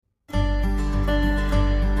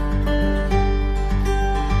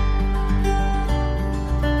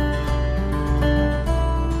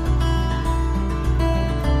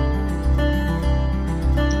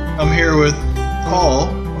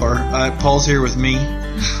Paul's here with me.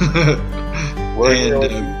 We're here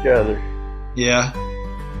with each other. Yeah.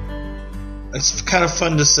 It's kind of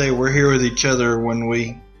fun to say we're here with each other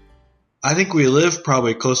when I think we live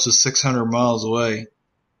probably close to 600 miles away.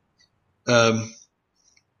 But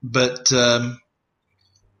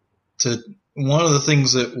one of the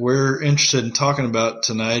things that we're interested in talking about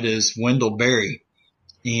tonight is Wendell Berry.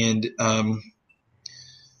 And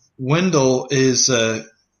Wendell is a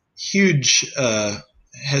huge,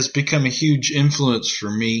 has become a huge influence for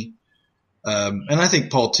me. And I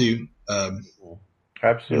think Paul too.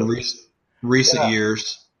 Absolutely. In recent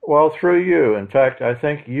years. Well, through you. In fact, I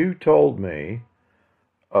think you told me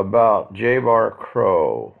about J. Bar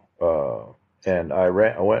Crow, and I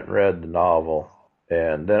went and read the novel,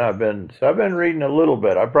 and then I've been reading a little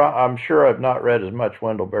bit. I'm sure I've not read as much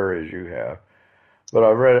Wendell Berry as you have, but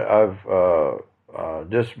I've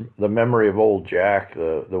just The Memory of Old Jack,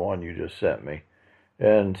 the one you just sent me,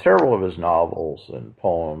 and several of his novels and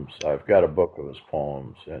poems. I've got a book of his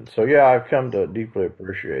poems, and so I've come to deeply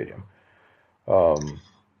appreciate him.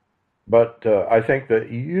 But I think that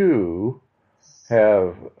you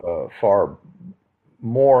have a far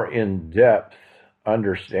more in-depth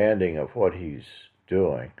understanding of what he's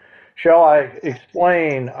doing. Shall I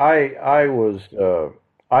explain? I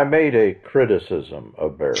made a criticism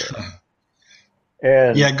of Berry.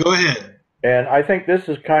 And yeah, go ahead. And I think this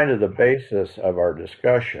is kind of the basis of our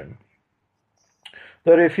discussion.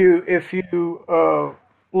 That if you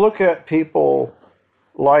look at people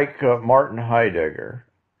like Martin Heidegger,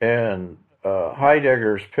 and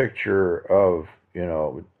Heidegger's picture of he's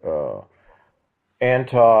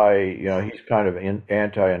kind of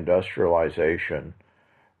anti-industrialization,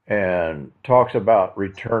 and talks about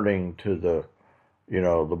returning to the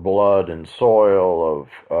blood and soil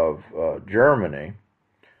of Germany.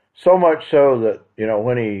 So much so that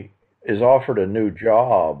when he is offered a new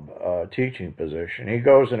job, teaching position, he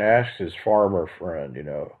goes and asks his farmer friend,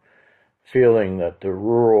 feeling that the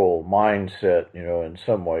rural mindset, in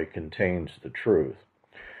some way contains the truth.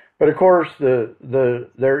 But of course,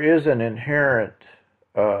 there is an inherent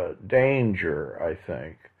danger, I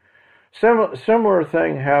think. Similar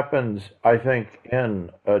thing happens, I think,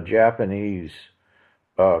 in a Japanese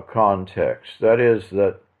context. That is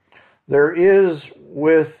that there is,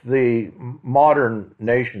 with the modern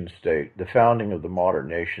nation state, the founding of the modern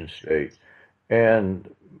nation state, and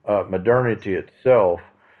modernity itself,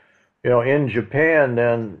 in Japan,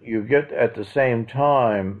 then you get at the same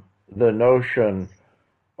time the notion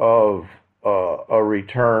of a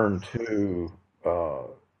return to,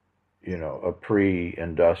 a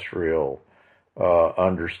pre-industrial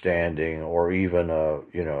understanding, or even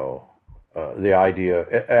the idea.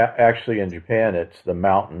 Actually, in Japan, it's the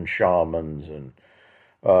mountain shamans, and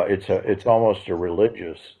it's almost a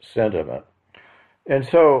religious sentiment. And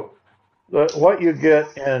so, what you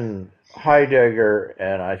get in Heidegger,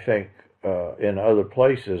 and I think in other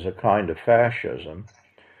places, a kind of fascism,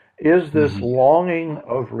 is this longing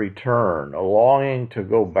of return, a longing to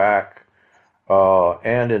go back,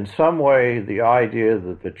 and in some way the idea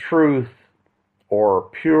that the truth or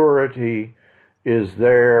purity is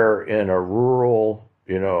there in a rural,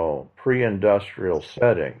 pre-industrial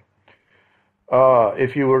setting.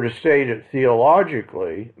 If you were to state it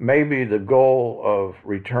theologically, maybe the goal of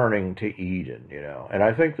returning to Eden, and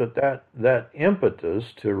I think that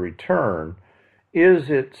impetus to return is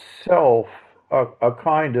itself a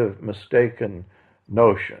kind of mistaken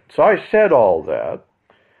notion. So I said all that,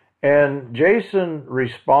 and Jason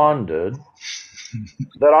responded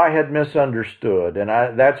that I had misunderstood, and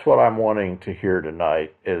that's what I'm wanting to hear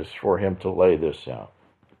tonight, is for him to lay this out.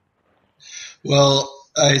 Well,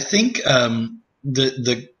 I think that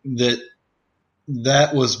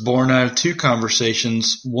was born out of two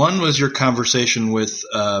conversations. One was your conversation with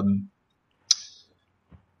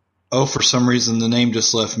for some reason the name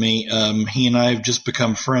just left me. He and I have just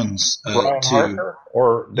become friends. Brian Harker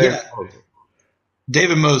or David Mosley?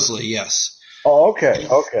 David Mosley, yes. Oh, okay.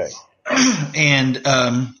 And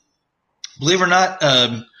believe it or not,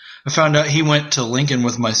 I found out he went to Lincoln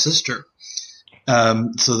with my sister.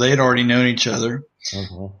 So they had already known each other.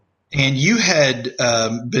 Mm-hmm. And you had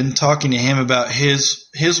been talking to him about his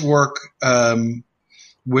work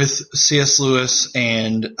with C.S. Lewis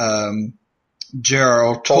and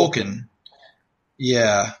J.R.R. Tolkien.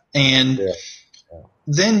 Yeah. And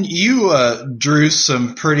then you drew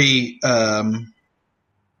some pretty, I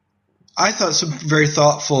thought, some very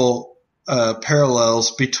thoughtful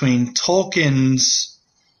parallels between Tolkien's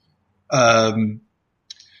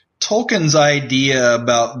idea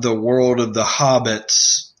about the world of the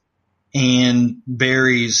hobbits and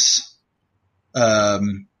Berry's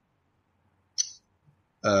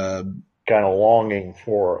kind of longing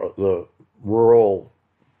for the rural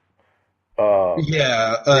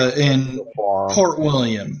in farm. Port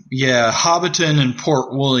William. Yeah, Hobbiton and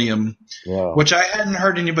Port William, Yeah. which I hadn't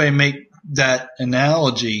heard anybody make that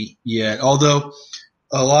analogy yet, although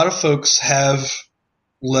a lot of folks have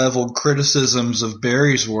leveled criticisms of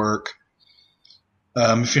Barry's work.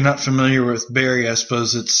 If you're not familiar with Barry, I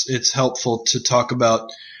suppose it's helpful to talk about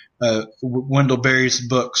Wendell Berry's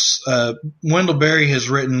books. Wendell Berry has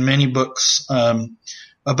written many books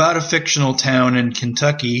about a fictional town in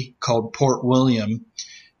Kentucky called Port William,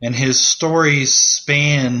 and his stories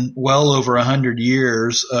span well over 100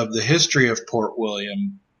 years of the history of Port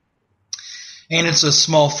William. And it's a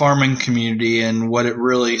small farming community, and what it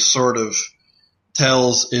really sort of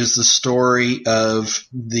tells is the story of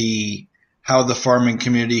how the farming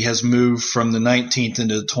community has moved from the 19th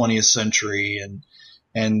into the 20th century,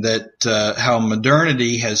 and that how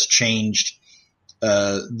modernity has changed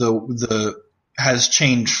has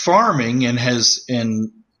changed farming and has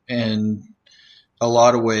in a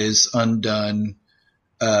lot of ways undone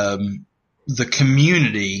the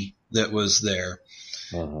community that was there.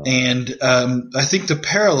 Uh-huh. And I think the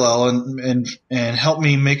parallel and help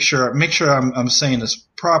me make sure I'm saying this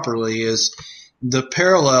properly is the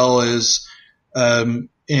parallel is in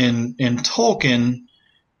Tolkien.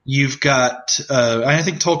 You've got I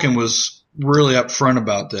think Tolkien was really upfront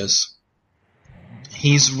about this.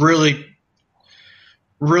 He's really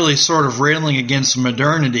sort of railing against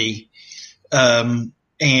modernity and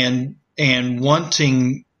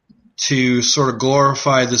wanting to sort of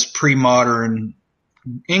glorify this pre-modern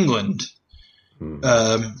England,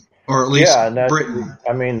 or at least Britain.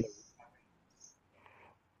 I mean,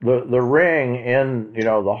 the ring in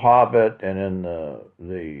the Hobbit and in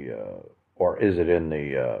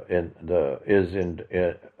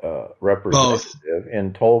representative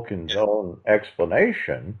in Tolkien's own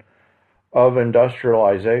explanation of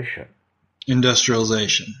industrialization.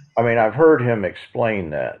 I mean, I've heard him explain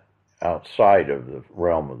that outside of the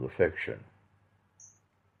realm of the fiction.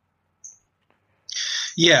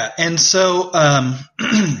 Yeah, and so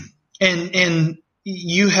and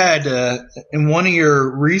you had in one of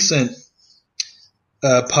your recent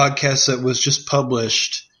podcasts that was just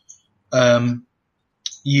published,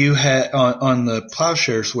 you had on the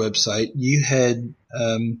Plowshares website, you had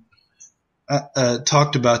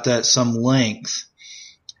talked about that some length,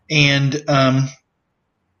 and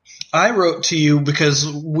I wrote to you because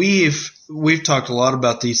we've talked a lot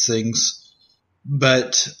about these things.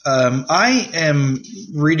 But I am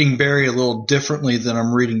reading Barry a little differently than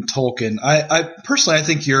I'm reading Tolkien. I personally, I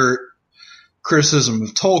think your criticism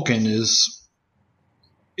of Tolkien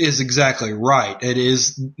is exactly right. It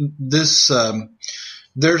is this.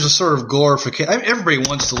 There's a sort of glorification. Everybody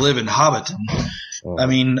wants to live in Hobbiton. I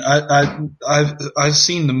mean, I've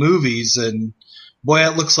seen the movies, and boy,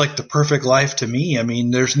 it looks like the perfect life to me. I mean,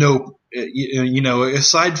 there's no,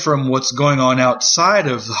 aside from what's going on outside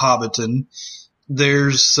of Hobbiton.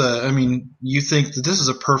 There's, you think that this is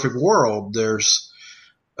a perfect world. There's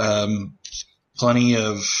plenty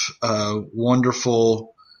of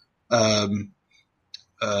wonderful. There's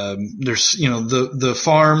the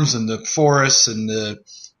farms and the forests and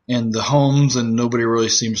the homes, and nobody really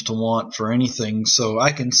seems to want for anything. So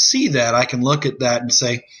I can see that. I can look at that and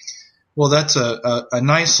say, well, that's a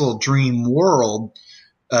nice little dream world.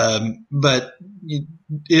 But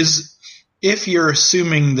if you're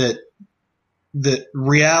assuming that the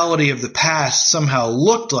reality of the past somehow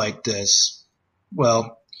looked like this,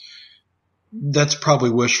 well, that's probably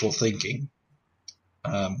wishful thinking.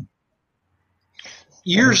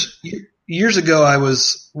 Years ago,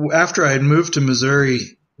 after I had moved to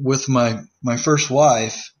Missouri with my first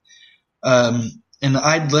wife, and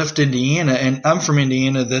I'd left Indiana, and I'm from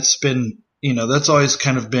Indiana. That's been, that's always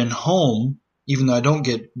kind of been home, even though I don't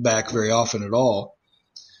get back very often at all.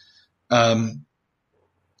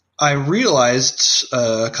 I realized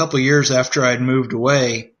a couple of years after I'd moved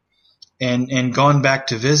away and gone back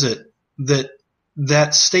to visit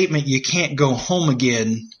that statement, you can't go home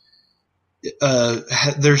again,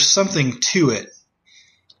 there's something to it.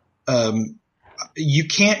 You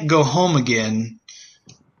can't go home again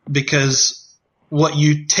because what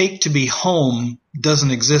you take to be home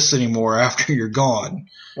doesn't exist anymore after you're gone.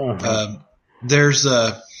 Uh-huh. There's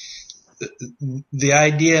the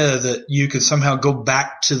idea that you could somehow go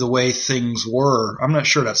back to the way things were. I'm not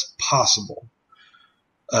sure that's possible.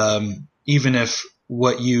 Even if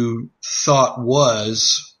what you thought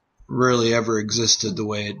was really ever existed the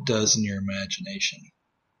way it does in your imagination.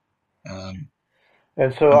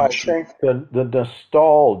 And so I think the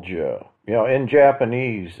nostalgia, in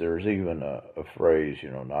Japanese, there's even a phrase,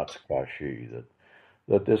 natsukashi, that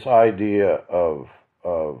that this idea of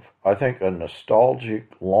I think a nostalgic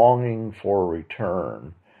longing for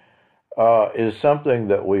return is something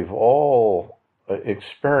that we've all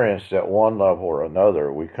experienced at one level or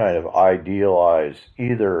another. We kind of idealize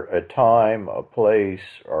either a time, a place,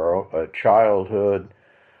 or a childhood.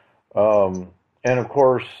 And of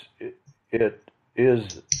course, it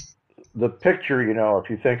is the picture, if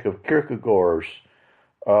you think of Kierkegaard's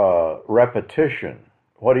repetition,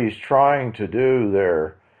 what he's trying to do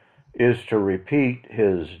there is to repeat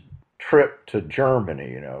his trip to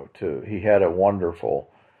Germany. He had a wonderful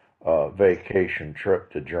vacation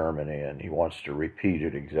trip to Germany, and he wants to repeat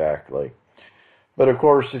it exactly. But of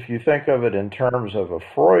course, if you think of it in terms of a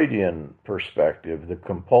Freudian perspective, the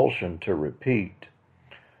compulsion to repeat,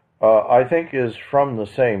 I think is from the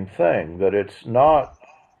same thing, that it's not,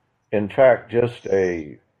 in fact, just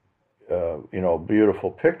a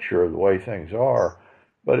beautiful picture of the way things are,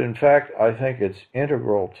 but in fact, I think it's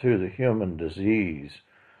integral to the human disease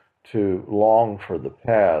to long for the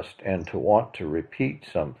past and to want to repeat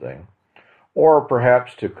something, or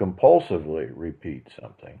perhaps to compulsively repeat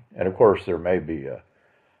something. And of course, there may be a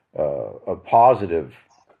positive,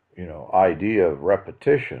 idea of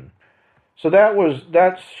repetition. So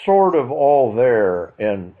that's sort of all there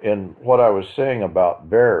in what I was saying about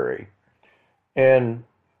Barrie, and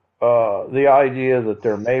the idea that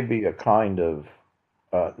there may be a kind of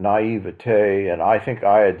naivete, and I think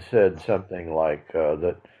I had said something like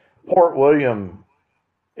that Port William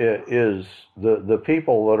is the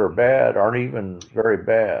people that are bad aren't even very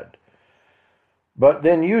bad. But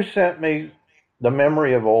then you sent me The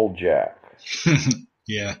Memory of Old Jack.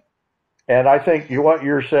 Yeah. And I think what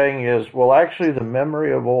you're saying is, well, actually, The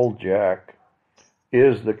Memory of Old Jack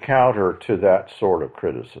is the counter to that sort of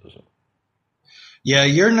criticism. Yeah,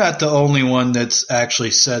 you're not the only one that's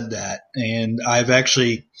actually said that. And I've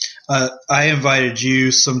actually, I invited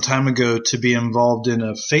you some time ago to be involved in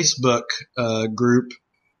a Facebook group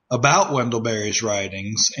about Wendell Berry's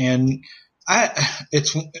writings. And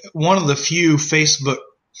it's one of the few Facebook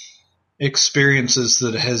experiences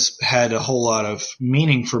that has had a whole lot of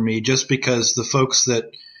meaning for me, just because the folks that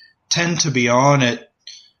tend to be on it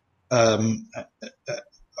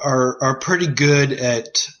are pretty good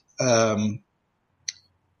at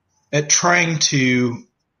trying to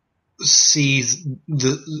see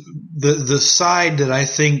the side that I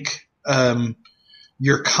think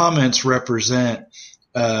your comments represent,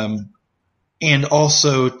 and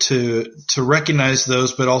also to recognize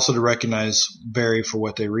those, but also to recognize Barrie for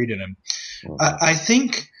what they read in him. Mm-hmm. I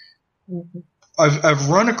think I've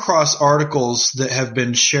run across articles that have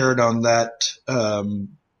been shared on that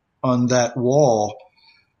wall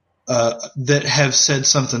that have said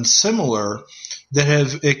something similar, that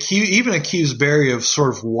have even accused Barrie of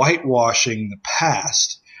sort of whitewashing the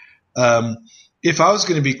past. If I was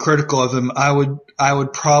going to be critical of him, I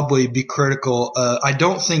would probably be critical. I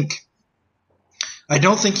don't think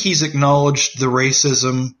he's acknowledged the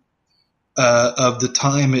racism of the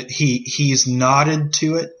time. He's nodded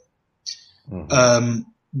to it, mm-hmm.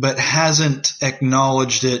 But hasn't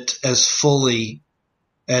acknowledged it as fully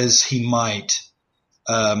as he might.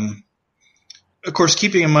 Of course,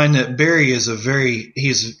 keeping in mind that Barrie is a very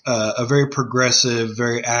progressive,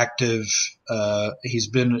 very active. He's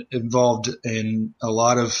been involved in a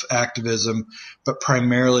lot of activism, but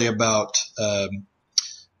primarily about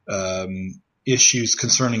issues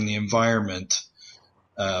concerning the environment,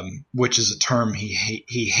 which is a term he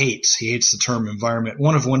hates. He hates the term environment.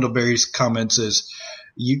 One of Wendell Berry's comments is,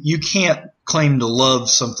 you can't claim to love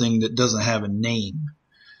something that doesn't have a name.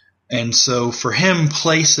 And so for him,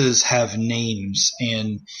 places have names,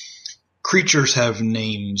 and creatures have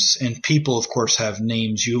names, and people, of course, have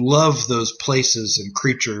names. You love those places and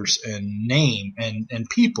creatures and name and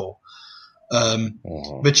people.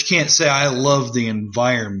 But you can't say, I love the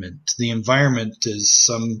environment. The environment is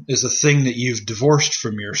a thing that you've divorced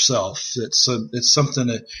from yourself. It's something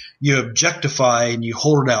that you objectify and you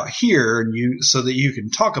hold it out here so that you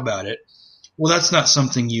can talk about it. Well, that's not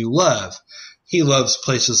something you love. He loves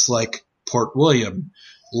places like Port William,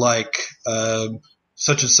 like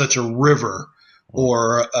such and such a river,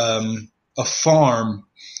 or a farm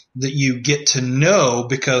that you get to know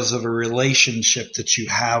because of a relationship that you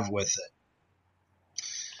have with it.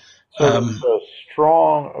 So the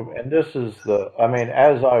strong, and this is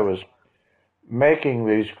as I was making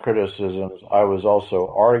these criticisms, I was also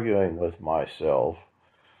arguing with myself.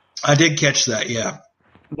 I did catch that, yeah.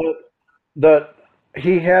 That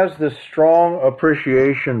he has this strong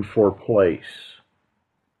appreciation for place.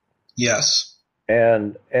 Yes.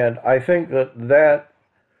 And I think that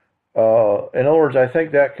in other words, I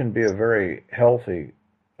think that can be a very healthy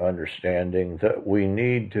understanding that we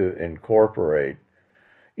need to incorporate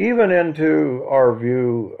even into our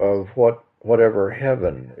view of whatever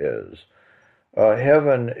heaven is.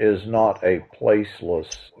 Heaven is not a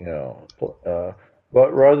placeless,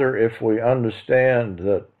 but rather if we understand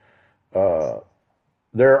that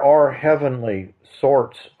there are heavenly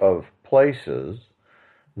sorts of places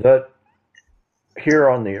that here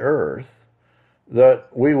on the earth that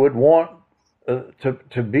we would want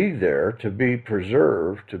to be there, to be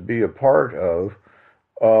preserved, to be a part of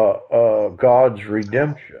God's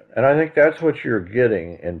redemption. And I think that's what you're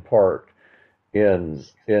getting in part in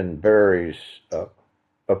Barry's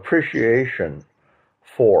appreciation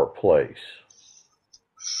for place.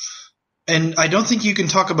 And I don't think you can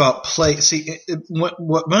talk about place. See, what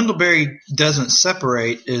Wendell Berry doesn't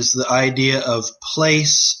separate is the idea of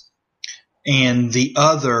place and the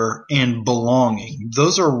other and belonging.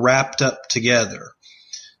 Those are wrapped up together.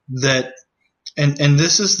 That, and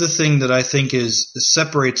this is the thing that I think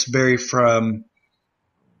separates Berry from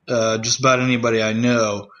just about anybody I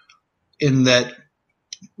know, in that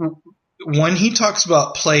when he talks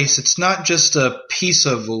about place, it's not just a piece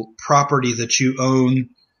of property that you own.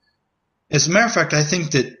 As a matter of fact, I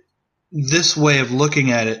think that this way of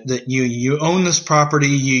looking at it, that you own this property,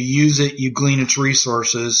 you use it, you glean its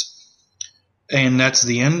resources, and that's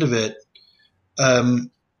the end of it.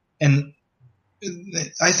 And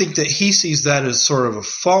I think that he sees that as sort of a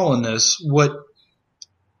fallenness.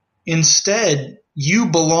 Instead, you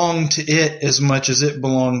belong to it as much as it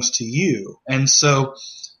belongs to you. And so,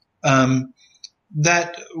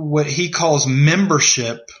 that what he calls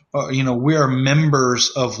membership, we are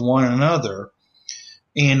members of one another,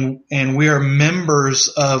 and we are members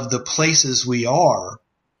of the places we are,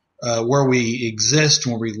 where we exist,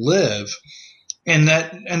 where we live.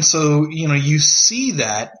 And so, you see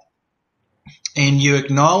that and you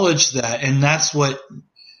acknowledge that, and that's what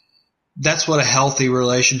a healthy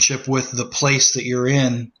relationship with the place that you're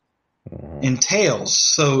in entails.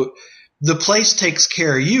 So the place takes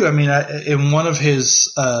care of you. I mean, in one of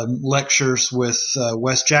his lectures with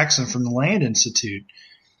Wes Jackson from the Land Institute,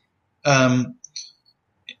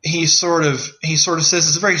 he sort of says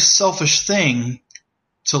it's a very selfish thing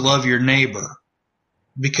to love your neighbor,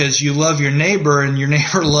 because you love your neighbor and your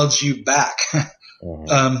neighbor loves you back.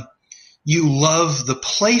 You love the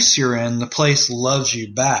place you're in, the place loves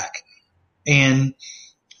you back. And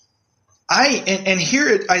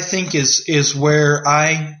here I think is where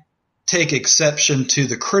I take exception to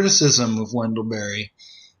the criticism of Wendell Berry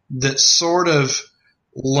that sort of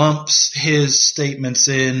lumps his statements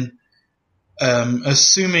in,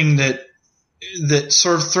 assuming that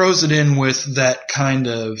sort of throws it in with that kind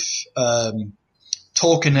of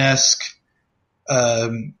Tolkien-esque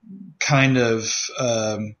kind of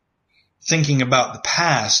thinking about the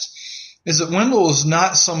past, is that Wendell is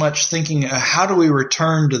not so much thinking how do we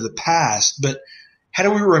return to the past, but how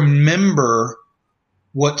do we remember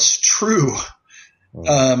what's true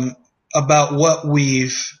about what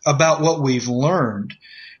we've learned,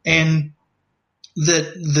 and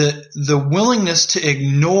that the willingness to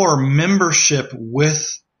ignore membership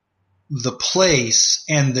with the place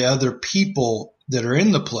and the other people that are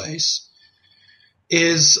in the place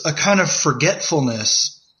is a kind of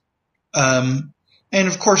forgetfulness. And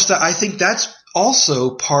of course, I think that's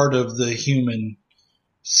also part of the human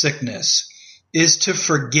sickness, is to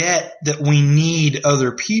forget that we need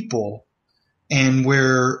other people, and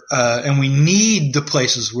we need the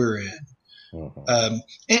places we're in.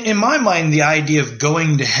 In my mind, the idea of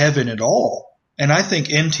going to heaven at all, and I think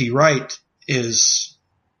N.T. Wright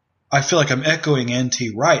I feel like I'm echoing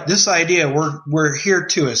N.T. Wright. This idea we're here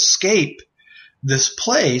to escape this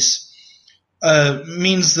place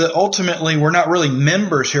means that ultimately we're not really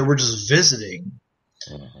members here. We're just visiting.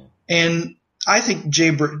 And I think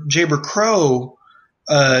Jayber Crow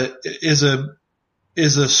is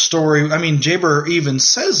a story. I mean, Jayber even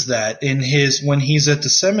says that when he's at the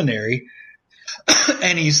seminary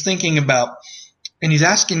and he's thinking about, and he's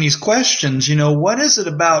asking these questions, what is it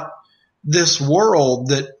about this world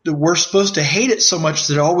that we're supposed to hate it so much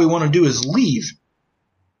that all we want to do is leave?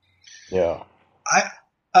 Yeah.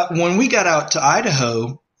 When we got out to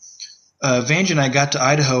Idaho, Vanjie and I got to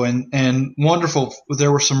Idaho, and wonderful.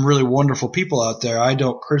 There were some really wonderful people out there. I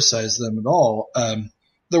don't criticize them at all.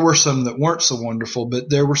 There were some that weren't so wonderful, but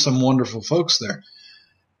there were some wonderful folks there.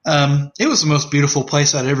 It was the most beautiful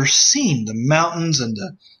place I'd ever seen. The mountains and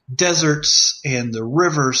the deserts and the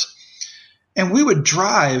rivers. And we would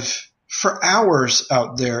drive for hours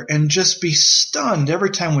out there and just be stunned every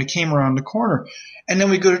time we came around the corner. And then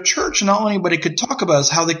we go to church, and all anybody could talk about is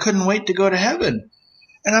how they couldn't wait to go to heaven.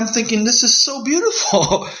 And I'm thinking, this is so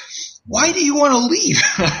beautiful. Why do you want to leave?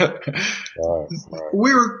 Right.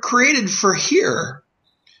 We were created for here.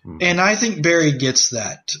 And I think Barry gets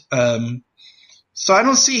that. So I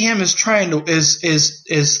don't see him as trying to, as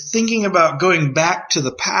thinking about going back to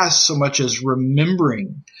the past so much as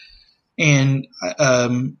remembering. And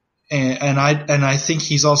I think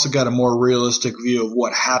he's also got a more realistic view of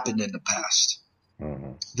what happened in the past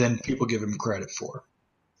than people give him credit for.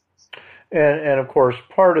 And of course,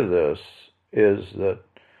 part of this is that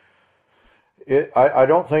I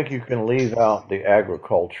don't think you can leave out the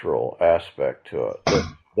agricultural aspect to it.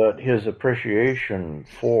 That his appreciation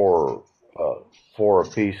for a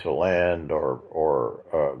piece of land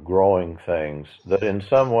or growing things, that in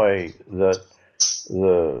some way that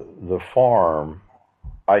the farm,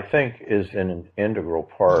 I think, is an integral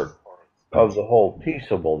part of the whole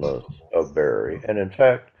peaceableness of Barry. And in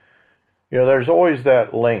fact, there's always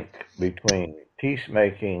that link between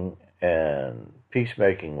peacemaking and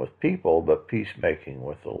peacemaking with people, but peacemaking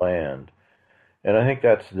with the land. And I think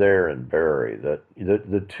that's there in Barry, that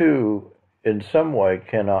the two in some way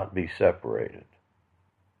cannot be separated.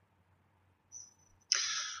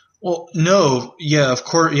 Well, no, yeah, of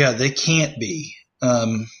course, yeah, they can't be.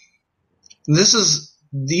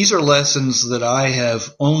 These are lessons that I have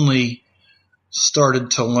only started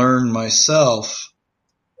to learn myself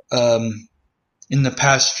in the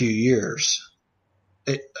past few years.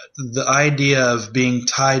 The idea of being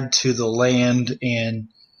tied to the land and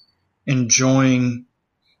enjoying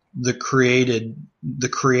the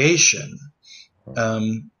creation.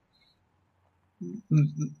 The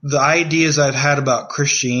ideas I've had about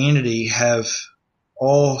Christianity have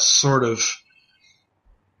all sort of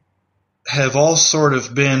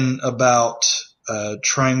been about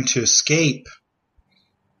trying to escape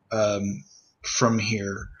from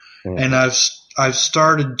here. And I've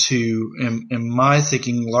started to, in my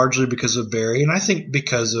thinking, largely because of Barry, and I think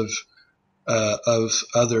because of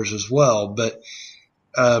others as well, but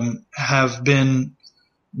have been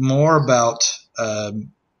more about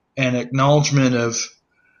an acknowledgement of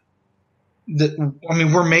that. I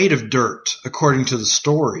mean, we're made of dirt, according to the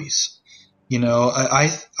stories.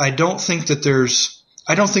 I don't think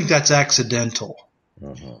that's accidental.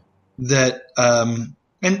 That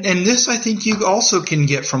and this I think you also can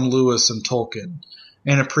get from Lewis and Tolkien,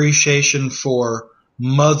 an appreciation for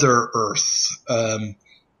Mother Earth,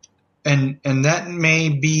 and that may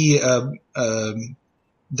be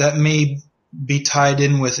tied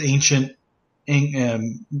in with ancient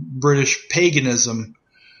British paganism,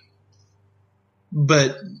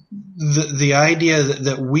 but the idea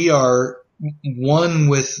that we are one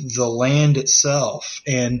with the land itself,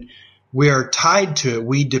 and we are tied to it.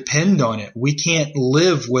 We depend on it. We can't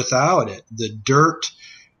live without it. The dirt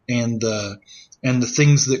and the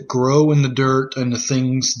things that grow in the dirt and the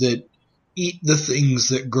things that eat the things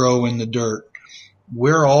that grow in the dirt.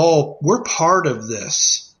 We're part of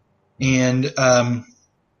this. And, I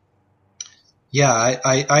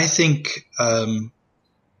think,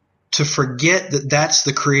 to forget that that's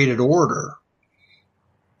the created order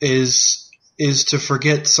is to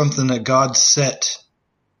forget something that God set,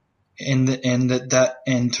 and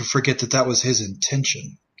to forget that was his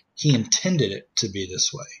intention. He intended it to be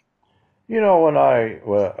this way. When I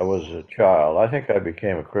was a child, I think I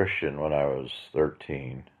became a Christian when I was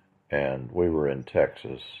 13, and we were in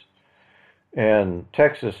Texas. And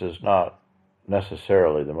Texas is not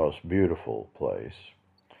necessarily the most beautiful place,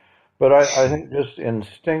 but I think just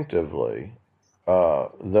instinctively,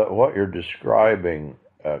 that what you're describing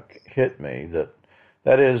hit me.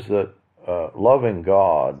 That is that loving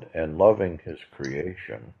God and loving His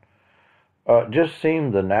creation just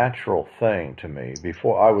seemed the natural thing to me.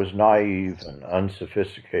 Before, I was naive and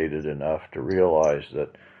unsophisticated enough to realize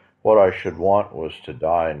that what I should want was to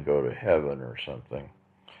die and go to heaven or something.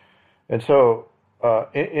 And so,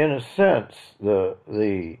 in a sense,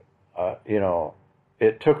 it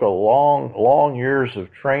took a long years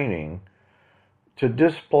of training to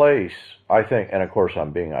displace, I think, and of course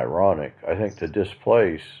I'm being ironic, I think to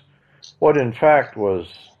displace what in fact was,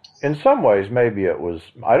 in some ways, maybe it was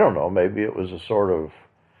a sort of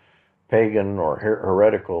pagan or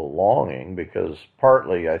heretical longing, because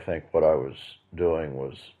partly I think what I was doing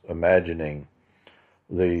was imagining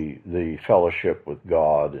the fellowship with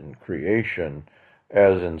God and creation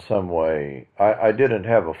as in some way, I didn't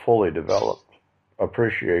have a fully developed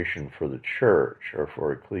appreciation for the church or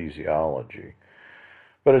for ecclesiology.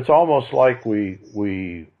 But it's almost like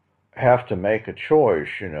we have to make a choice,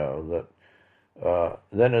 that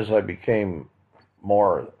then as I became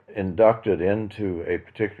more inducted into a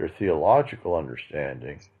particular theological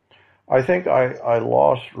understanding, I think I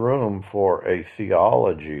lost room for a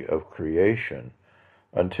theology of creation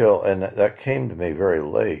and that came to me very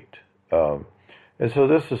late. And so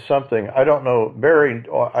this is something, I don't know, Barry,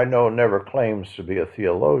 I know, never claims to be a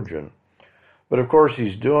theologian, but of course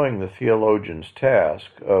he's doing the theologian's task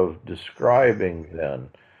of describing then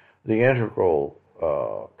the integral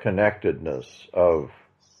connectedness of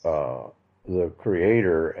the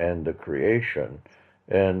Creator and the creation,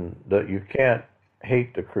 and that you can't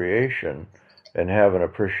hate the creation and have an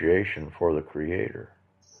appreciation for the Creator.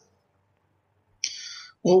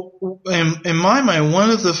 Well, in my mind,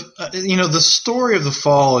 one of the, the story of the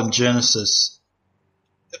fall in Genesis,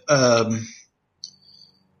 in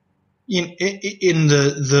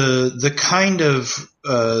the kind of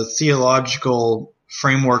theological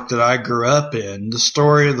framework that I grew up in, the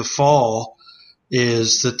story of the fall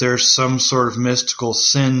is that there's some sort of mystical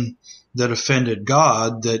sin that offended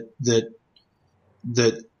God that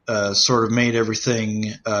sort of made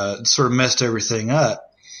everything, sort of messed everything up.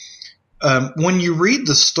 When you read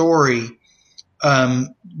the story,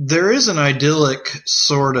 there is an idyllic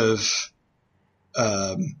sort of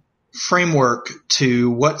framework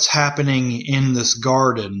to what's happening in this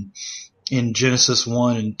garden in Genesis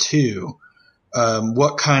 1 and 2,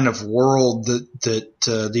 what kind of world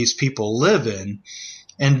that these people live in.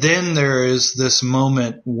 And then there is this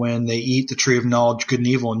moment when they eat the tree of knowledge, good and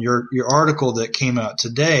evil. And your article that came out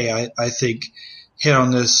today, I think, hit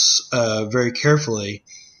on this very carefully.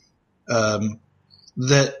 What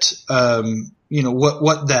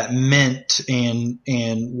that meant and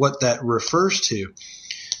what that refers to.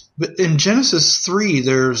 But in Genesis 3,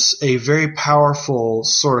 there's a very powerful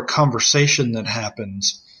sort of conversation that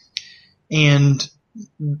happens, and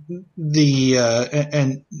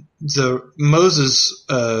Moses,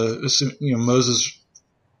 Moses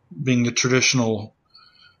being the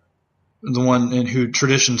one in who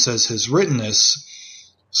tradition says has written this,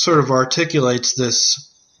 sort of articulates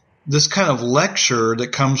this kind of lecture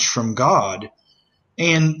that comes from God.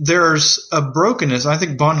 And there's a brokenness. I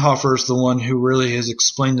think Bonhoeffer is the one who really has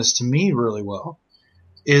explained this to me really well,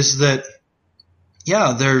 is that,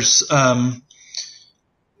 there's,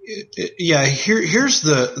 here's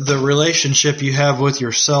the relationship you have with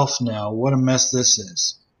yourself now. What a mess this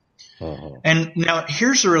is. Uh-huh. And now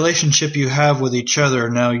here's the relationship you have with each other.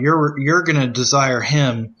 Now you're going to desire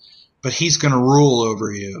him, but he's going to rule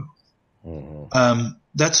over you. Uh-huh.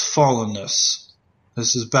 That's fallenness.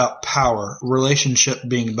 This is about power, relationship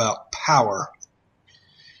being about power.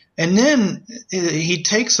 And then he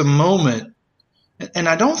takes a moment, and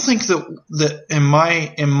I don't think that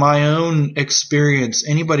in my own experience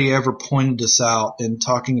anybody ever pointed this out in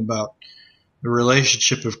talking about the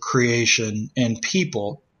relationship of creation and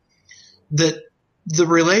people, that the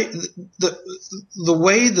way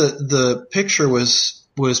the picture was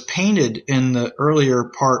painted in the earlier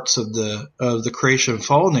parts of the creation and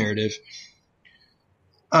fall narrative.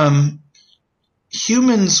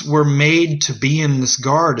 Humans were made to be in this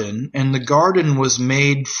garden, and the garden was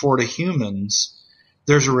made for the humans.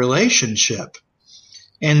 There's a relationship,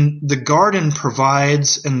 and the garden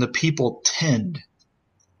provides, and the people tend.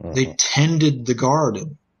 Uh-huh. They tended the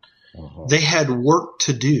garden. Uh-huh. They had work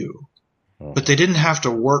to do, uh-huh. but they didn't have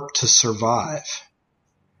to work to survive.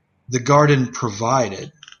 The garden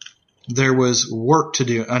provided. There was work to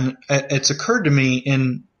do, and it's occurred to me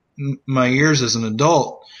in my years as an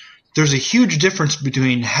adult, there's a huge difference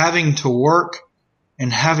between having to work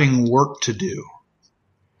and having work to do.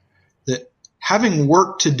 That having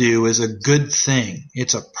work to do is a good thing.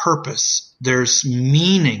 It's a purpose. There's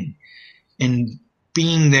meaning in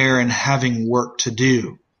being there and having work to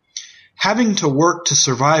do. Having to work to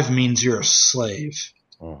survive means you're a slave.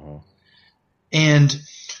 Uh-huh. And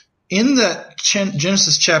in that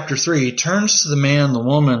Genesis chapter 3, he turns to the man and the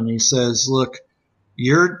woman and he says, look,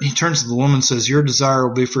 he turns to the woman and says, your desire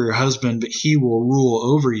will be for your husband, but he will rule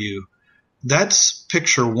over you. That's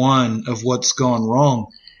picture one of what's gone wrong.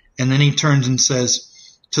 And then he turns and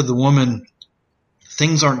says to the woman,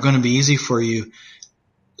 things aren't going to be easy for you.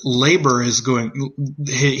 Labor is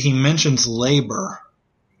he mentions labor.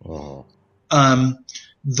 Oh.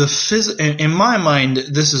 In my mind,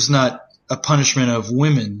 this is not a punishment of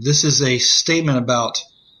women. This is a statement about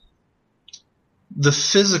the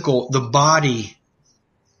physical, the body.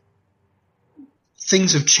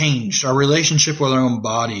 Things have changed. Our relationship with our own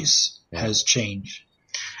bodies has changed.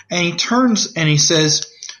 And he turns and he says,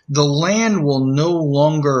 the land will no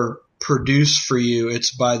longer produce for you.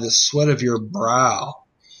 It's by the sweat of your brow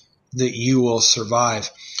that you will survive.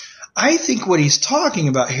 I think what he's talking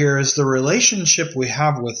about here is the relationship we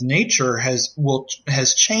have with nature has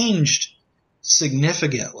changed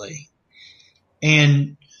significantly.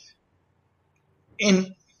 And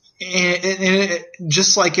it,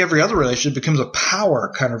 just like every other relationship, becomes a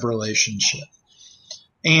power kind of relationship.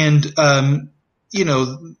 And,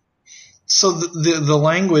 so the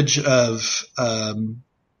language of,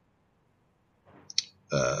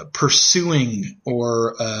 pursuing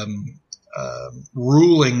or,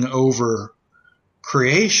 ruling over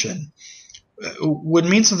creation would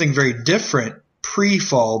mean something very different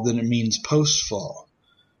pre-fall than it means post-fall.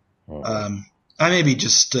 I may be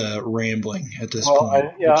just rambling at this point.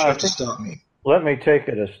 But you have to stop me. Let me take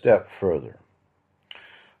it a step further.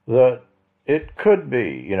 It could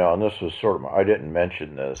be, and this was sort of, I didn't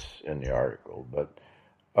mention this in the article, but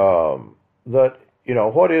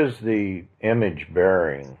what is the image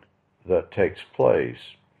bearing that takes place?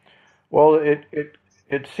 Well,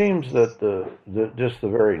 it seems that just the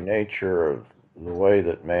very nature of the way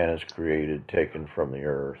that man is created, taken from the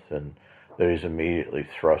earth, and that he's immediately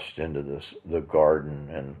thrust into the garden,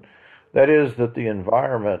 and that is that the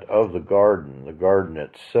environment of the garden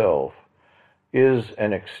itself, is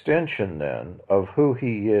an extension then of who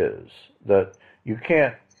he is. That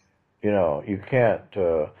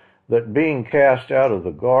that being cast out of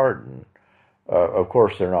the garden, of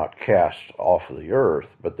course they're not cast off of the earth,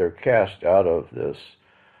 but they're cast out of this,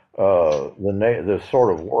 the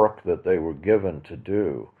sort of work that they were given to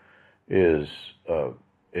do is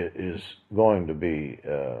going to be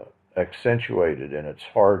accentuated in its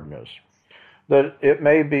hardness. That it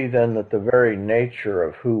may be then that the very nature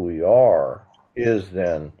of who we are is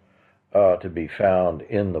then to be found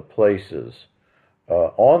in the places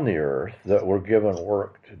on the earth that we're given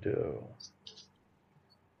work to do.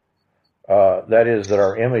 That is, that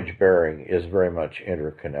our image bearing is very much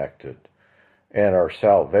interconnected, and our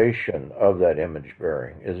salvation of that image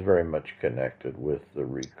bearing is very much connected with the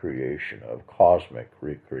recreation of cosmic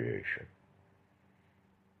recreation.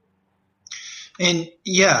 And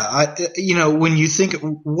when you think,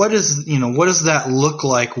 what does that look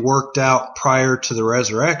like worked out prior to the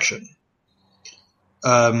resurrection?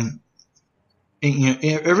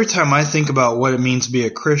 Every time I think about what it means to be a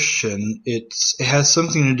Christian, it has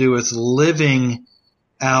something to do with living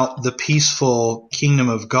out the peaceful kingdom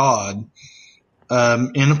of God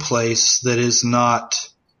in a place that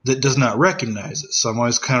does not recognize it. So I'm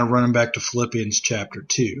always kind of running back to Philippians chapter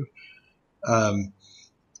 2.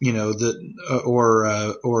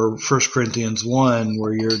 Or 1 Corinthians 1,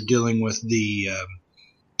 where you're dealing with the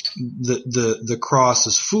cross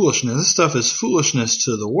is foolishness. This stuff is foolishness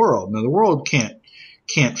to the world. Now the world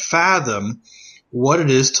can't fathom what it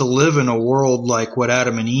is to live in a world like what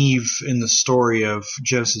Adam and Eve in the story of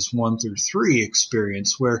Genesis 1 through 3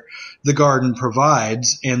 experience, where the garden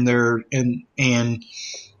provides and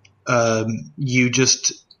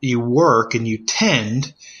you work and you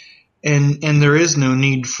tend. And there is no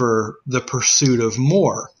need for the pursuit of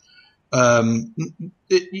more.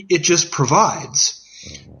 It just provides,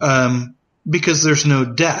 because there's no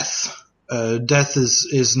death. Death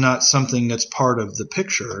is not something that's part of the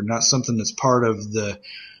picture, not something that's part of the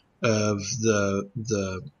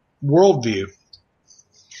worldview.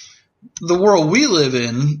 The world we live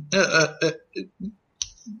in,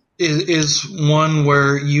 is one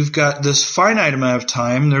where you've got this finite amount of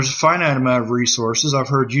time. There's a finite amount of resources. I've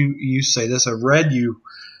heard you say this. I've read you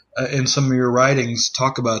in some of your writings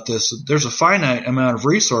talk about this. There's a finite amount of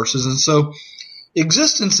resources, and so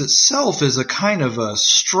existence itself is a kind of a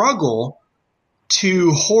struggle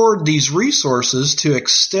to hoard these resources to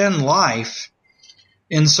extend life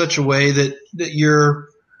in such a way that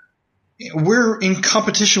we're in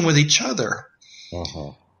competition with each other.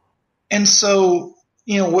 Uh-huh. And so,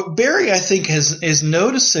 what Barry, I think, is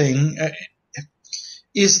noticing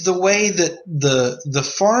is the way that the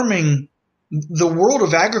farming, the world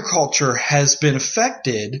of agriculture has been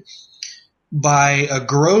affected by a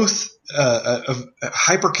growth, a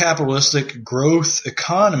hyper-capitalistic growth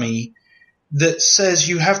economy that says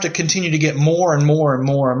you have to continue to get more and more and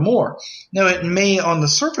more and more. Now, it may, on the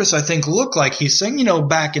surface, I think, look like he's saying,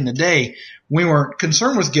 back in the day, we weren't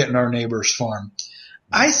concerned with getting our neighbor's farm.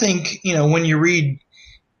 I think, when you read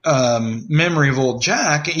Memory of Old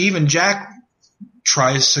Jack, even Jack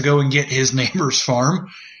tries to go and get his neighbor's farm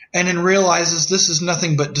and then realizes this is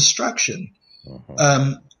nothing but destruction.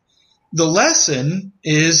 Uh-huh. The lesson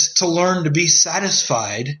is to learn to be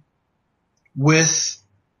satisfied with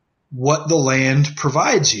what the land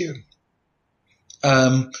provides you.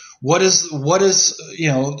 What is,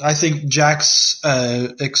 I think Jack's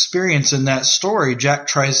experience in that story, Jack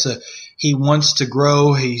he wants to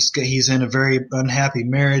grow. He's in a very unhappy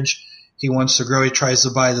marriage. He wants to grow. He tries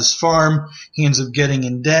to buy this farm. He ends up getting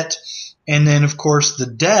in debt. And then, of course, the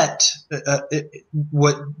debt,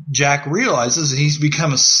 what Jack realizes is he's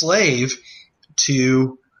become a slave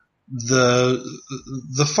to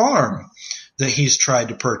the farm that he's tried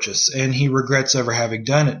to purchase, and he regrets ever having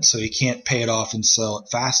done it, so he can't pay it off and sell it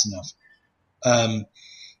fast enough.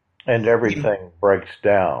 And everything breaks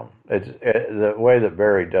down. The way that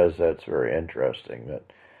Barry does that's very interesting. That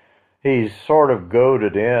he's sort of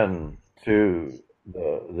goaded in to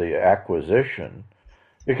the acquisition,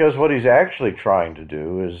 because what he's actually trying to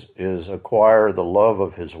do is acquire the love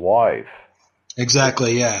of his wife.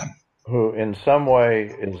 Exactly, yeah. Who in some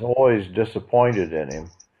way is always disappointed in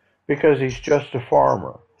him because he's just a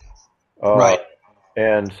farmer. Right.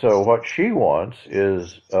 And so what she wants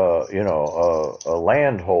is, a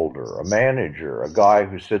landholder, a manager, a guy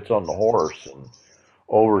who sits on the horse and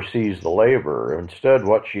oversees the labor. Instead,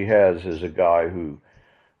 what she has is a guy who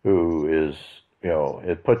is,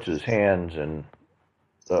 it puts his hands in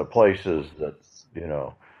places that,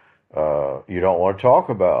 you don't want to talk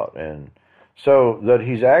about. And so that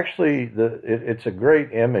he's actually, it's a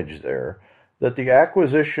great image there, that the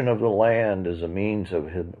acquisition of the land is a means of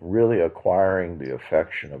him really acquiring the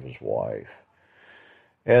affection of his wife.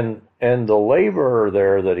 And the laborer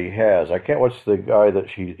there that he has, what's the guy that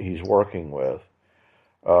he's working with,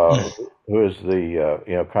 who is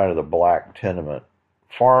the, kind of the black tenement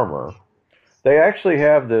farmer. They actually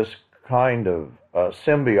have this kind of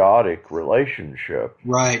symbiotic relationship.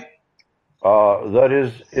 Right.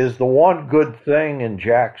 That is the one good thing in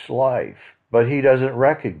Jack's life, but he doesn't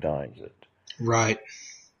recognize it. Right.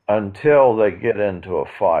 Until they get into a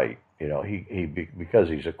fight, because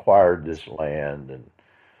he's acquired this land, and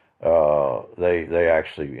they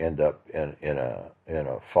actually end up in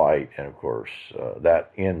a fight, and of course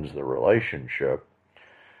that ends the relationship.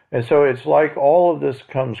 And so it's like all of this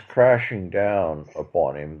comes crashing down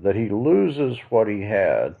upon him, that he loses what he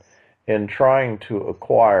had in trying to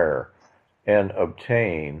acquire and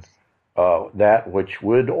obtain that which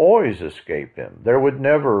would always escape him. There would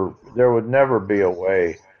never be a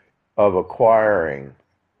way of acquiring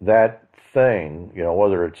that thing,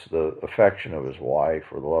 whether it's the affection of his wife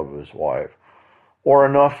or the love of his wife, or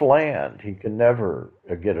enough land. He can never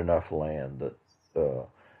get enough land that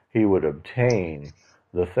he would obtain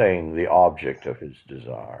the object of his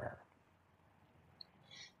desire.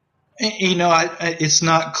 It's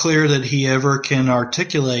not clear that he ever can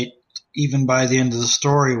articulate, even by the end of the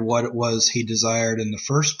story, what it was he desired in the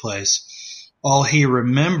first place. All he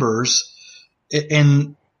remembers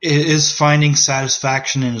is finding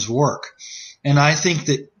satisfaction in his work. And I think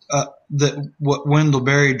that what Wendell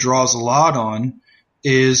Berry draws a lot on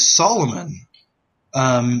is Solomon.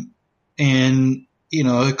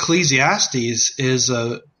 Ecclesiastes is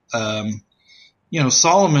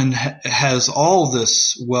Solomon has all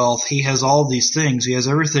this wealth. He has all these things. He has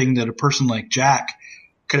everything that a person like Jack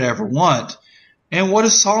could ever want. And what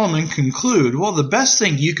does Solomon conclude? Well, the best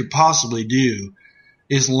thing you could possibly do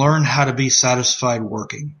is learn how to be satisfied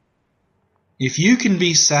working. If you can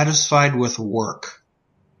be satisfied with work,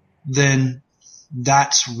 then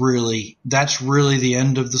that's really the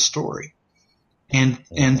end of the story. And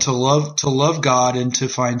to love God and to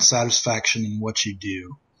find satisfaction in what you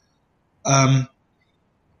do. The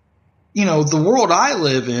world I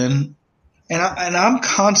live in, and I'm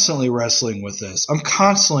constantly wrestling with this. I'm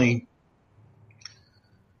constantly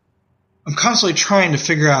trying to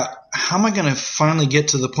figure out, how am I going to finally get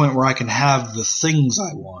to the point where I can have the things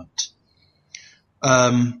I want?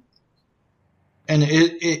 And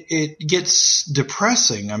it gets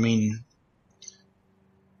depressing. I mean,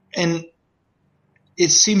 and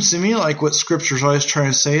it seems to me like what Scripture's always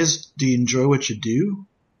trying to say is, do you enjoy what you do?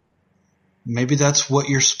 Maybe that's what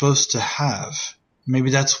you're supposed to have.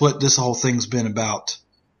 Maybe that's what this whole thing's been about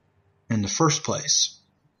in the first place.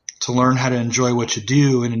 To learn how to enjoy what you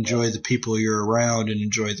do and enjoy the people you're around and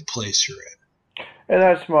enjoy the place you're in. And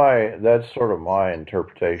that's sort of my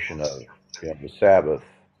interpretation of the Sabbath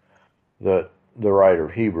that the writer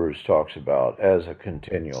of Hebrews talks about as a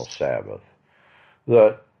continual Sabbath.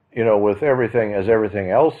 That, with everything, as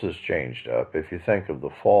everything else has changed up, if you think of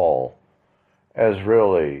the fall as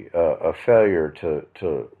really a failure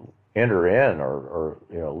to enter in or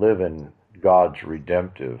live in God's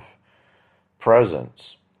redemptive presence,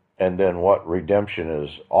 and then what redemption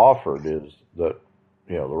is offered is that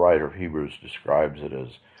the writer of Hebrews describes it as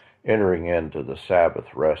entering into the Sabbath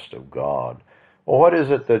rest of God. Well, what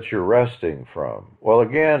is it that you're resting from? Well,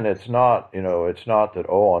 again, it's not that,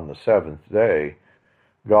 on the seventh day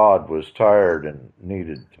God was tired and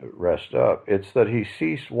needed to rest up. It's that he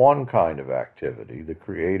ceased one kind of activity, the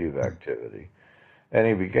creative activity, and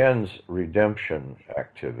he begins redemption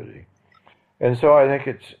activity. And so I think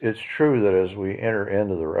it's true that as we enter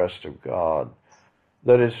into the rest of God,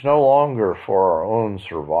 that it's no longer for our own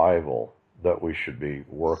survival that we should be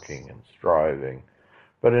working and striving.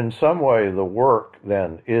 But in some way, the work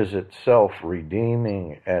then is itself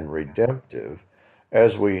redeeming and redemptive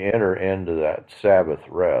as we enter into that Sabbath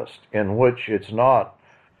rest, in which it's not,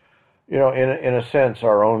 in a sense,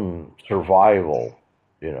 our own survival,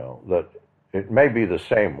 that it may be the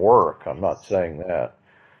same work. I'm not saying that.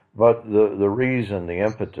 But the reason, the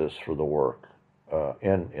impetus for the work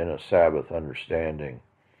in a Sabbath understanding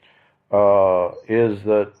is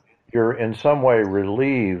that you're in some way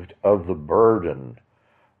relieved of the burden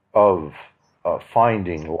of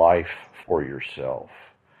finding life for yourself.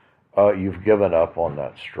 You've given up on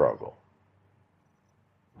that struggle.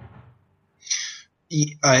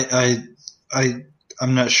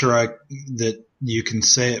 I'm not sure that you can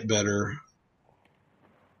say it better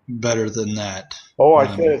than that. Oh, I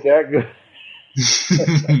said it that good.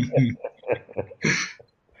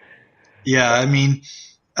 Yeah, I mean,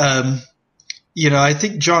 I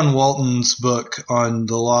think John Walton's book on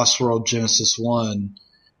the Lost World, Genesis 1,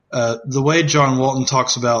 the way John Walton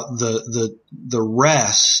talks about the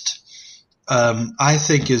rest, I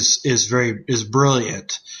think is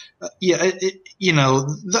brilliant.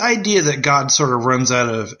 The idea that God sort of runs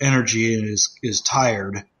out of energy and is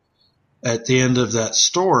tired at the end of that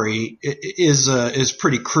story is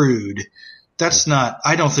pretty crude.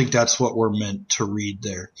 I don't think that's what we're meant to read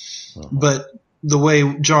there. Uh-huh. But the way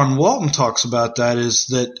John Walton talks about that is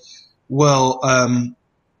that,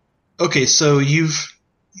 okay, so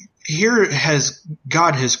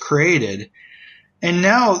God has created, and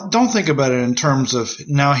now don't think about it in terms of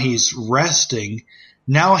now he's resting.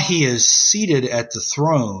 Now he is seated at the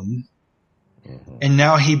throne, mm-hmm. and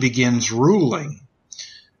now he begins ruling.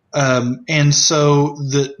 And so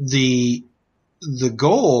the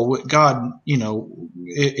goal with God,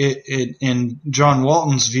 in John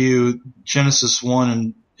Walton's view, Genesis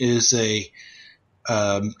 1 is a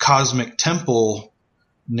cosmic temple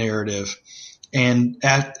narrative, and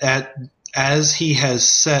as he has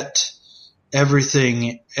set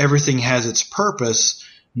everything has its purpose.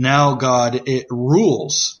 Now God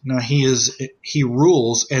rules. Now he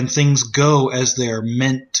rules, and things go as they are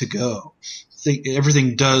meant to go.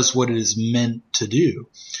 Everything does what it is meant to do.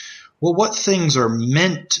 Well, what things are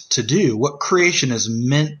meant to do, what creation is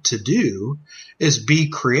meant to do, is be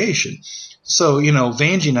creation. So,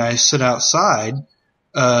 Vanjie and I sit outside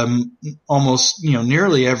almost,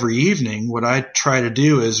 nearly every evening. What I try to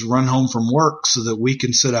do is run home from work so that we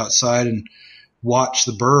can sit outside and watch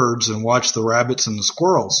the birds and watch the rabbits and the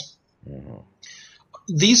squirrels. Mm-hmm.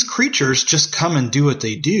 These creatures just come and do what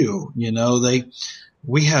they do.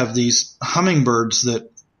 We have these hummingbirds that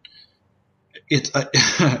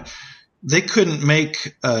they couldn't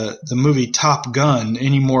make the movie Top Gun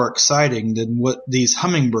any more exciting than what these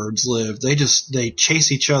hummingbirds live. They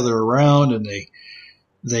chase each other around, and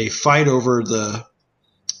they fight over the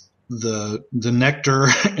nectar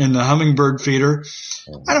in the hummingbird feeder.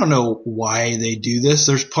 I don't know why they do this.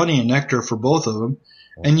 There's plenty of nectar for both of them.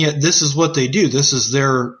 And yet this is what they do. This is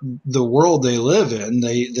the world they live in.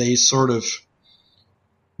 They sort of,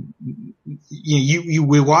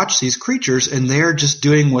 we watch these creatures and they're just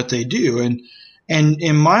doing what they do. And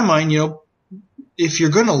in my mind, if you're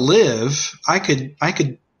going to live, I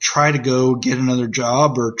could try to go get another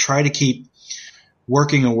job or try to keep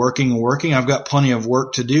working. I've got plenty of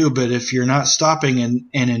work to do, but if you're not stopping and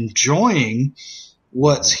enjoying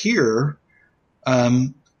what's here,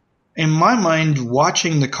 in my mind,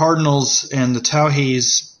 watching the cardinals and the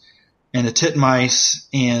towhees and the titmice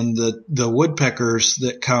and the woodpeckers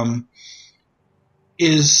that come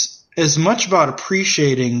is as much about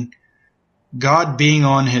appreciating God being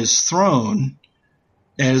on his throne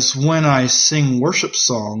as when I sing worship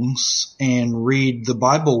songs and read the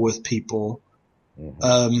Bible with people.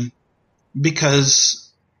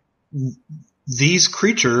 Because these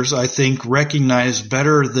creatures, I think, recognize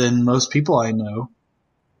better than most people I know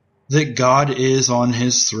that God is on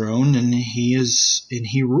his throne and he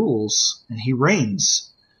rules and he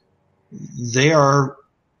reigns. They are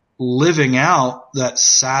living out that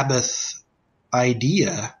Sabbath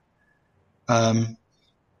idea. I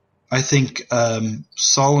think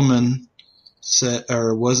Solomon said,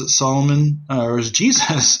 or was it Solomon, or was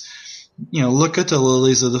Jesus? Look at the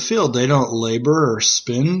lilies of the field. They don't labor or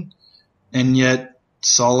spin, and yet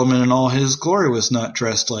Solomon in all his glory was not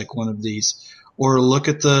dressed like one of these. Or look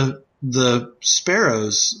at the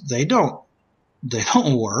sparrows. They don't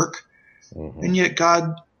work, mm-hmm. and yet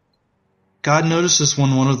God notices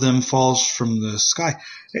when one of them falls from the sky.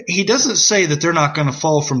 He doesn't say that they're not going to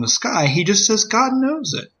fall from the sky. He just says God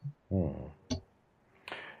knows it.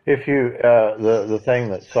 If the thing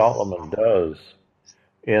that Solomon does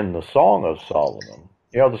in the Song of Solomon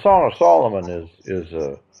The Song of Solomon is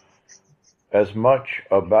as much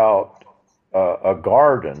about a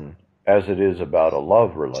garden as it is about a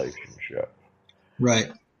love relationship.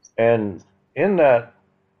 Right. And in that,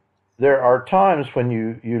 there are times when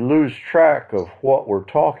you lose track of what we're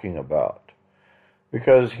talking about,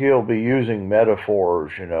 because he'll be using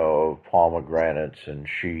metaphors, of pomegranates and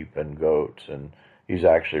sheep and goats, and he's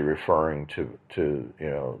actually referring to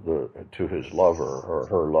his lover or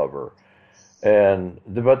her lover.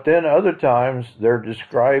 But then other times they're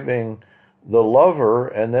describing the lover,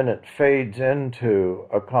 and then it fades into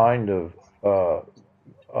a kind of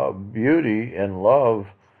beauty and love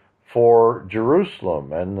for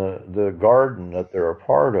Jerusalem and the garden that they're a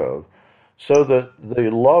part of, so that the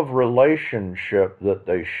love relationship that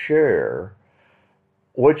they share,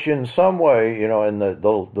 which in some way, in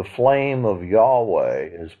the flame of Yahweh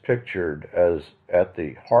is pictured as at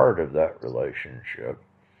the heart of that relationship,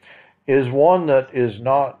 is one that is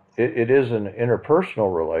not, it is an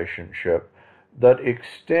interpersonal relationship that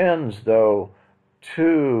extends, though,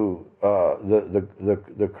 to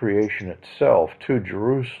the creation itself, to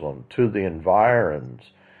Jerusalem, to the environs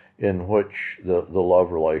in which the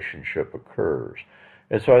love relationship occurs.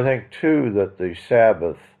 And so I think, too, that the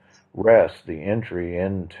Sabbath rest, the entry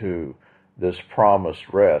into this promised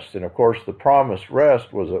rest, and of course the promised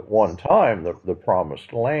rest was at one time the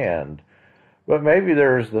promised land, but maybe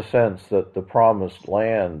there's the sense that the promised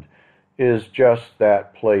land is just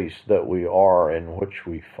that place that we are in which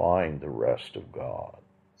we find the rest of God.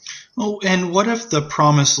 Oh, and what if the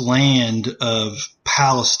promised land of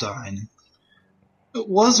Palestine, it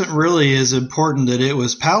wasn't really as important that it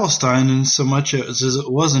was Palestine in so much as it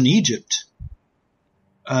wasn't Egypt?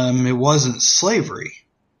 It wasn't slavery.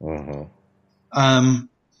 Mm-hmm.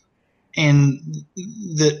 And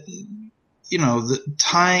that, the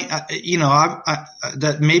tying,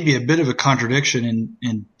 that may be a bit of a contradiction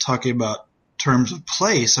in talking about terms of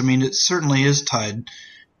place. I mean, it certainly is tied.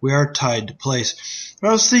 We are tied to place. But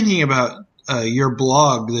I was thinking about your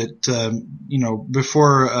blog that,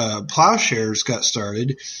 before Plowshares got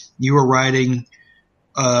started, you were writing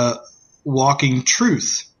Walking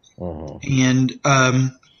Truth. Mm-hmm.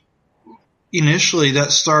 And initially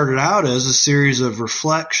that started out as a series of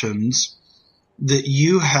reflections that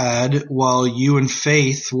you had while you and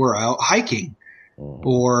Faith were out hiking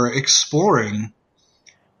or exploring.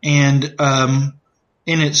 And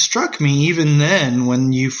it struck me even then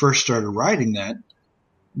when you first started writing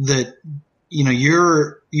that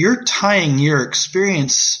you're tying your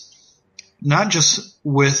experience not just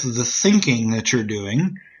with the thinking that you're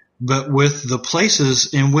doing, but with the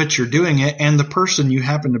places in which you're doing it and the person you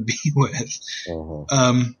happen to be with.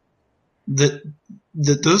 Mm-hmm. That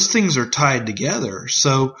those things are tied together.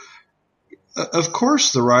 So, of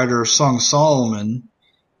course, the writer of Song of Solomon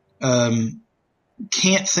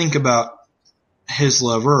can't think about his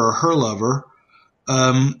lover or her lover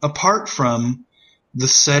apart from the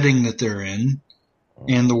setting that they're in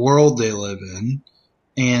and the world they live in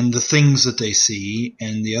and the things that they see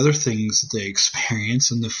and the other things that they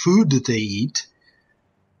experience and the food that they eat.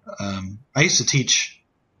 I used to teach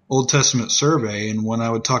Old Testament survey, and when I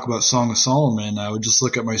would talk about Song of Solomon, I would just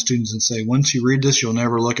look at my students and say, once you read this, you'll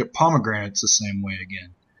never look at pomegranates the same way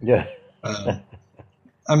again. Yeah.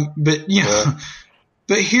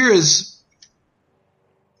 But here is,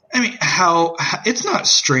 how it's not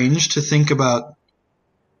strange to think about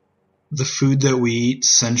the food that we eat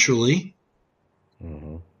sensually.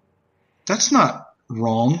 Mm-hmm. That's not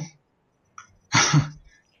wrong.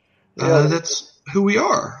 That's who we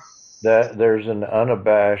are. That there's an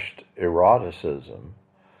unabashed eroticism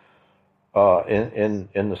in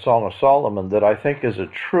the Song of Solomon that I think is a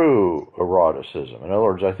true eroticism. In other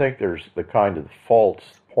words, I think there's the kind of false,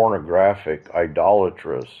 pornographic,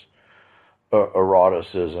 idolatrous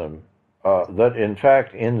eroticism that in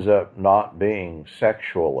fact ends up not being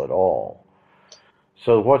sexual at all.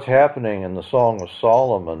 So what's happening in the Song of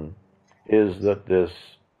Solomon is that this,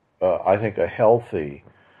 I think, a healthy,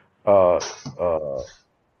 I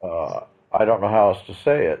don't know how else to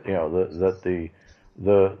say it, that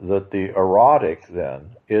the erotic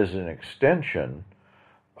then is an extension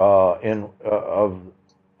of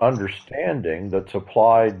understanding that's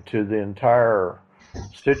applied to the entire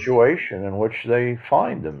situation in which they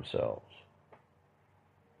find themselves.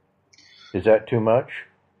 Is that too much?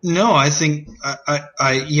 No, I think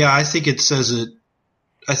I think it says it.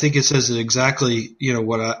 I think it says it exactly.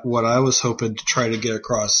 What I was hoping to try to get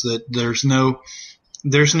across, that there's no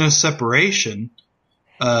separation.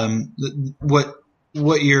 The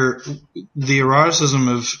eroticism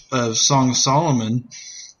of Song of Solomon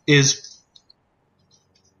is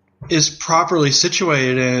properly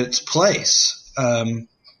situated in its place. And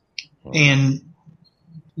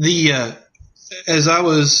the as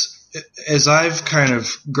I've kind of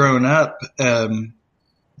grown up, the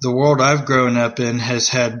world I've grown up in has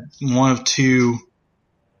had one of two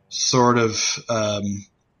sort of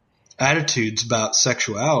attitudes about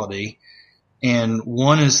sexuality, and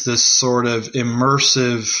one is this sort of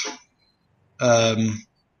immersive,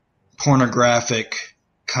 pornographic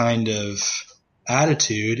kind of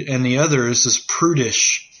attitude, and the other is this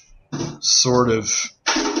prudish sort of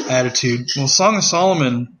attitude. Well, Song of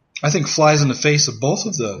Solomon, I think, flies in the face of both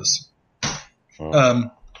of those.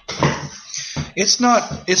 It's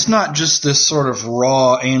not just this sort of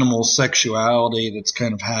raw animal sexuality that's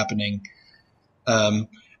kind of happening, and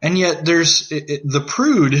yet there's the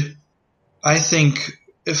prude, I think,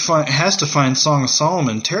 has to find Song of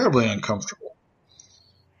Solomon terribly uncomfortable.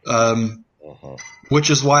 Which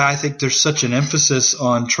is why I think there's such an emphasis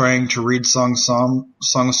on trying to read Song of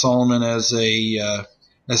Solomon as an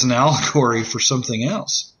allegory for something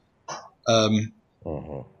else. I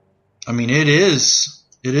mean, it is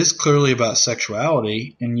clearly about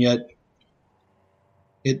sexuality, and yet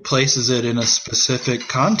it places it in a specific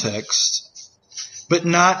context, but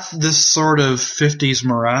not this sort of 50s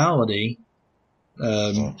morality,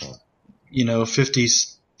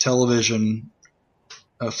 50s television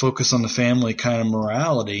focus on the family kind of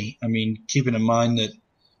morality. I mean, keeping in mind that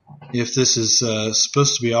if this is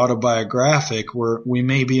supposed to be autobiographic, we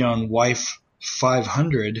may be on wife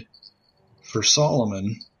 500 for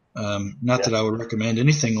Solomon. Not that I would recommend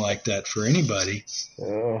anything like that for anybody.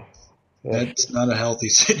 That's not a healthy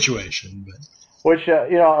situation. But. Which,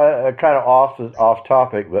 kind of off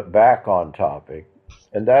topic, but back on topic.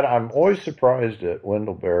 And that I'm always surprised at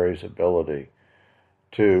Wendell Berry's ability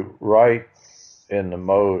to write in the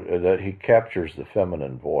mode that he captures the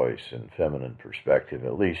feminine voice and feminine perspective.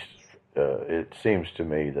 At least it seems to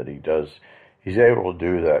me that he does. He's able to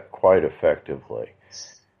do that quite effectively.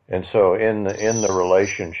 And so in the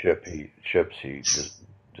relationships he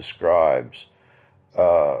describes,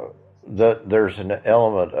 that there's an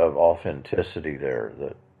element of authenticity there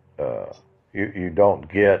that you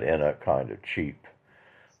don't get in a kind of cheap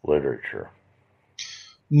literature.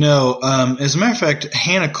 No, as a matter of fact,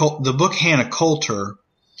 the book Hannah Coulter,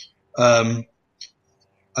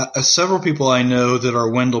 several people I know that are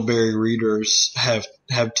Wendell Berry readers have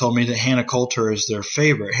told me that Hannah Coulter is their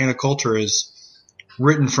favorite. Hannah Coulter is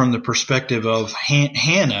written from the perspective of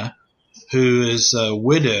Hannah, who is a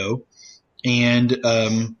widow and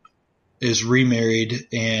is remarried,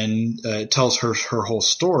 and tells her whole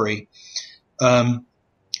story.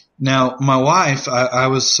 Now, my wife, I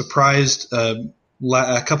was surprised a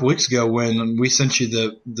couple weeks ago when we sent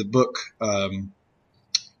you the book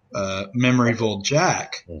Memory of Old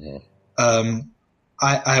Jack.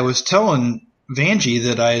 I was telling Vanjie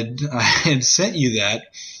that I had sent you that,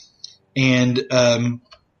 and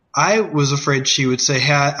I was afraid she would say,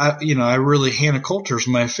 Hannah Coulter's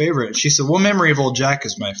my favorite. And she said, well, Memory of Old Jack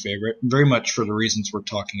is my favorite, very much for the reasons we're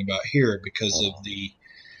talking about here, because of the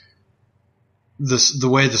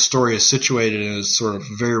way the story is situated is sort of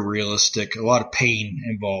very realistic, a lot of pain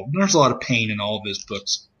involved. There's a lot of pain in all of his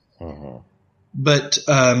books. But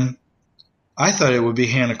I thought it would be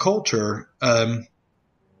Hannah Coulter.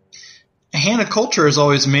 Hannah Coulter has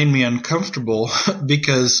always made me uncomfortable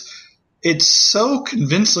because it's so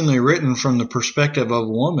convincingly written from the perspective of a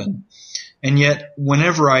woman. And yet,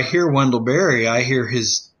 whenever I hear Wendell Berry, I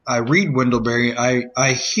read Wendell Berry,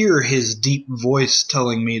 I hear his deep voice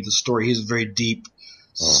telling me the story. He's a very deep,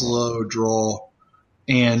 slow drawl.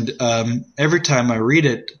 And every time I read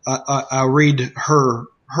it, I read her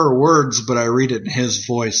words, but I read it in his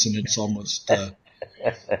voice, and it's almost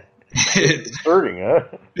it's hurting, huh?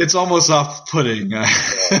 It's almost off-putting.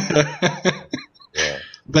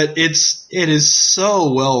 But it is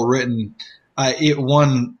so well written.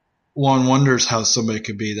 One wonders how somebody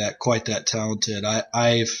could be quite that talented.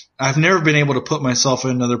 I've never been able to put myself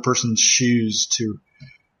in another person's shoes to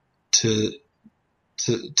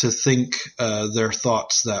think their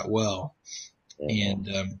thoughts that well,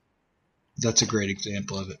 and that's a great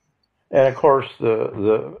example of it. And of course,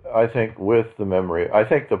 I think with the memory, I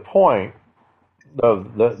think the point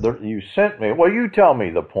of you sent me. Well, you tell me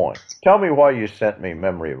the point. Tell me why you sent me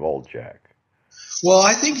Memory of Old Jack. Well,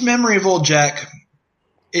 I think Memory of Old Jack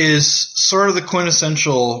is sort of the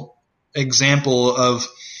quintessential example of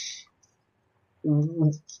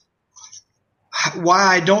why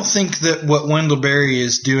I don't think that what Wendell Berry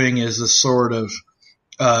is doing is a sort of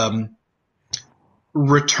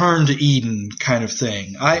return to Eden kind of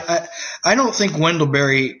thing. I don't think Wendell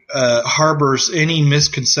Berry harbors any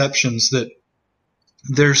misconceptions that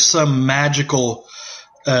there's some magical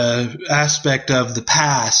aspect of the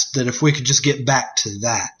past, that if we could just get back to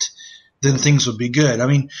that, then things would be good. I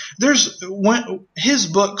mean, his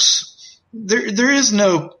books, there is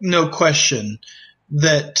no question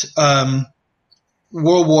that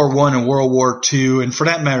World War I and World War II, and for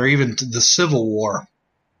that matter, even the Civil War,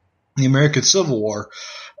 the American Civil War,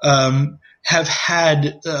 have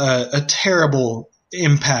had a terrible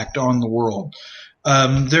impact on the world.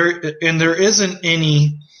 There isn't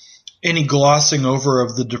any glossing over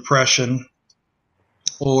of the Depression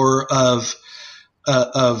or of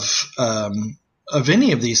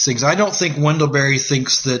any of these things. I don't think Wendell Berry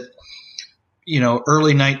thinks that,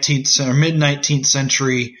 early 19th or mid 19th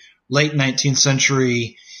century, late 19th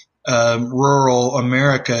century rural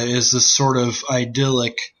America is this sort of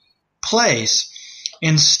idyllic place.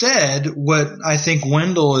 Instead, what I think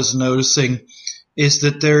Wendell is noticing is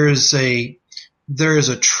that there is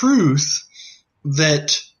a truth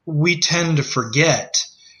that we tend to forget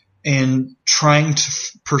in trying to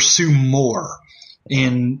pursue more,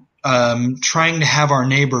 in trying to have our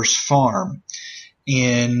neighbor's farm,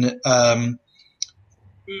 in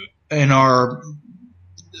our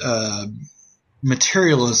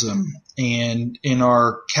materialism and in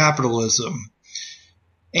our capitalism.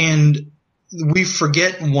 And we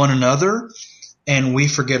forget one another, and we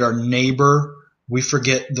forget our neighbor. We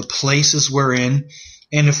forget the places we're in.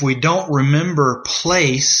 And if we don't remember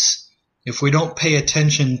place, if we don't pay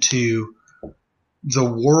attention to the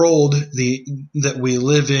world that we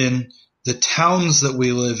live in, the towns that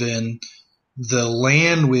we live in, the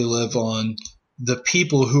land we live on, the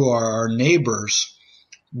people who are our neighbors,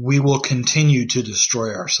 we will continue to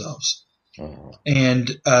destroy ourselves. Uh-huh.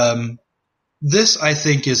 And this, I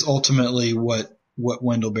think, is ultimately what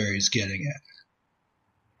Wendell Berry is getting at.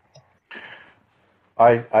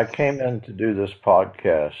 I came in to do this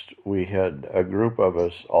podcast. We had a group of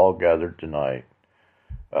us all gathered tonight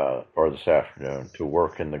or this afternoon to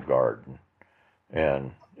work in the garden,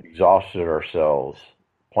 and exhausted ourselves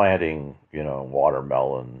planting,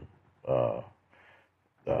 watermelon,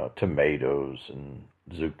 tomatoes, and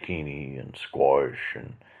zucchini and squash,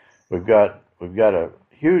 and we've got a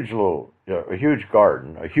huge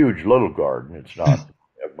garden, a huge little garden. It's not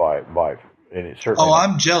by any certain. Oh,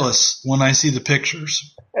 I'm jealous when I see the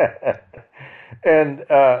pictures.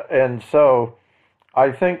 and so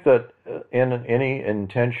I think that in any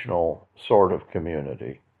intentional sort of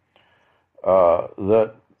community,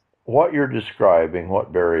 that what you're describing,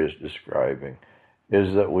 what Berry is describing,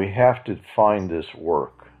 is that we have to find this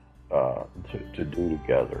work to do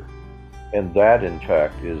together. And that, in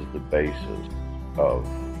fact, is the basis of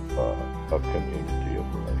a community of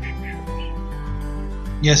relationships.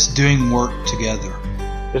 Yes, doing work together.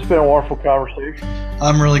 It's been a wonderful conversation.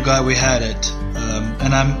 I'm really glad we had it.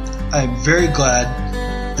 And I'm very glad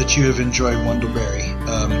that you have enjoyed Wendell Berry,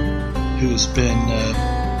 who's been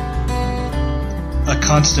a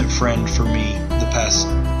constant friend for me the past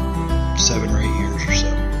 7 or 8 years or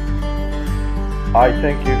so. I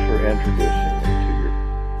thank you for introducing me.